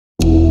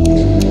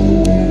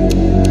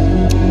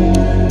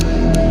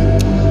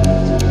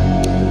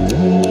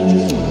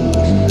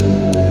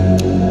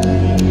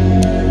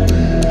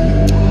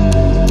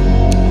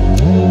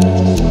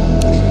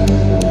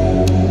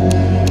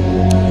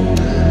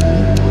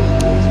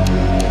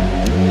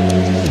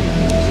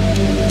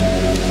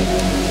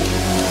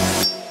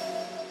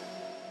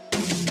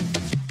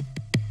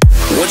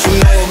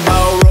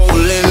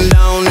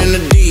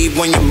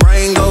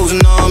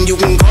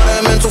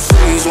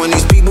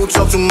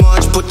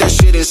that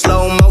shit in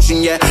slow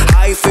motion, yeah.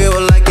 I feel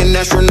like an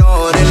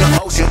astronaut in the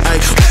ocean,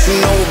 ayy. What you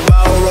know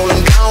about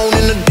rolling down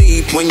in the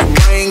deep? When your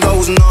brain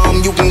goes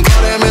numb, you can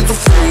call that mental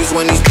freeze.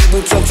 When these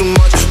people talk too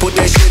much, put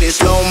that shit in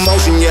slow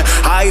motion, yeah.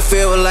 I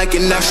feel like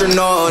an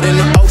astronaut in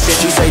the ocean.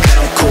 She say that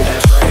I'm cool,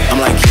 I'm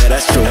like, yeah,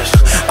 that's true.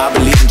 I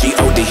believe in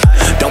G-O-D,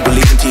 don't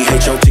believe in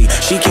T-H-O-T.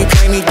 She keep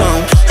playing me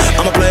dumb,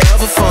 I'm a player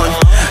for fun.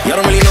 Y'all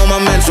don't really know my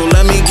mental,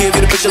 let me give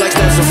you the picture like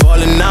stencil.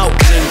 Falling out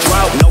in a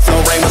drought, no flow,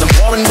 rain wasn't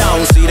pouring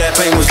down. See that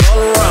pain was all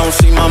around,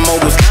 see my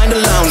mode was kinda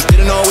lounge.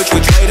 Didn't know which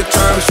way to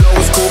turn, slow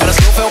was cool but I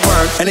still felt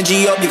burned.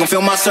 Energy up, you can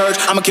feel my surge,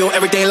 I'ma kill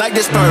everything like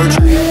this purge.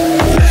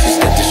 Let's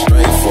just get this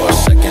straight for a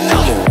second,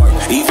 I'ma work.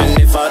 Even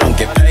if I don't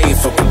get paid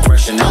for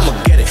progression, I'ma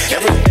get it.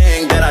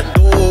 Everything that I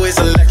do is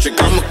electric,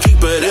 I'ma keep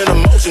it in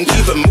motion,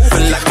 keep it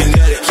moving like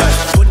kinetic.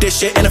 Put this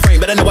shit in a frame,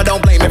 but I know I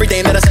don't blame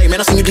everything that I say. Man,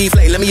 I seen you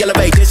deflate, let me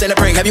elevate, this ain't a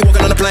prank. Have you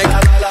walking on a plane?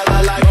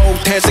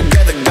 Both hands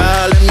together,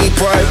 God, let me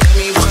pray.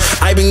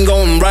 I been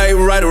going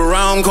right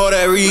around, call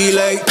that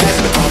relay.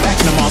 Passing the call back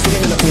to the mall,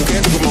 swimming in the pool,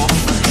 can't do them all.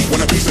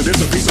 When a piece of this,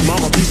 a piece of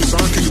mama, a piece of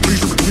son, can you please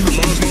read between the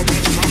lines? My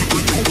bitch, and I'm a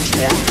good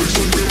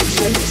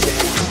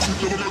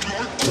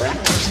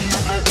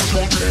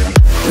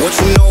What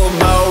you know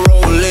about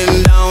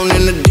rolling down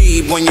in the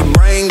deep? When your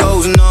brain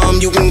goes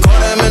numb, you can call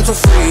that mental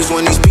freeze.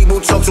 When these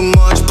people talk too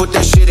much, put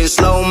that shit in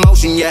slow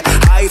motion, yeah.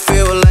 I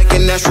feel like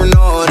an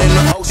astronaut in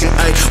the ocean,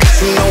 ayy. What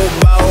you know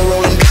about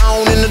rolling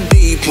down in the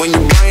deep? When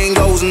your brain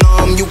goes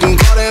numb, you can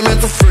call that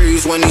mental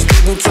freeze. When these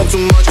people talk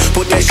too much,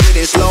 put that shit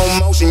in slow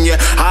motion, yeah.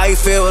 I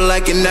feel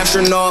like an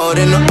astronaut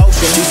in the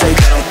ocean. She say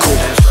that I'm cool,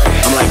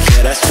 I'm like,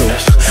 yeah, that's true.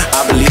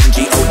 I believe in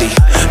G-O-D,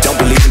 don't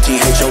believe in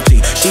T-H-O-T.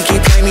 She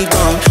keep playing me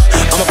dumb,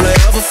 I'm a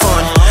player for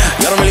fun.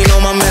 Y'all don't really know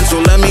my mental,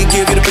 let me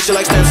give you the picture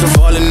like stencil.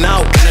 Falling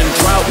out in a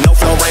drought, no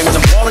flow, rain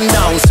wasn't pouring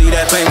down. See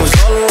that pain was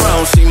all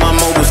around, see my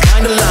mode was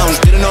kinda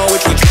lounge. Didn't know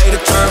which way to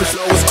turn,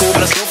 slow was cool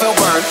but I still felt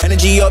burned.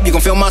 Energy up, you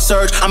can feel my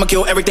surge, I'ma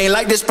kill everything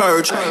like this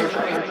purge.